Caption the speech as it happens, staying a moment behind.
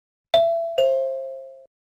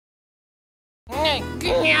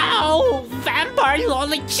No! Vampire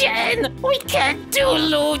Lolly-chan! We can't do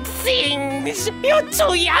lewd things! You're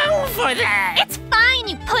too young for that! It's fine,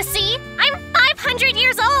 you pussy! I'm 500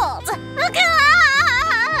 years old!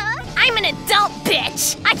 I'm an adult,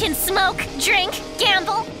 bitch! I can smoke, drink,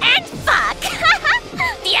 gamble, and fuck!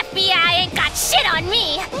 The FBI ain't got shit on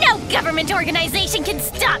me! No government organization can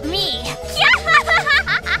stop me!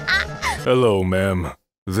 Hello, ma'am.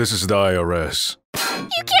 This is the IRS.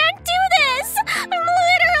 You can't do this! I'm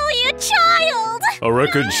literally a child! Our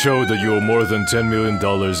records show that you owe more than $10 million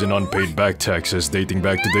in unpaid back taxes dating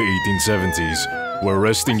back to the 1870s. We're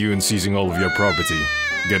arresting you and seizing all of your property.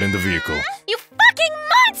 Get in the vehicle. You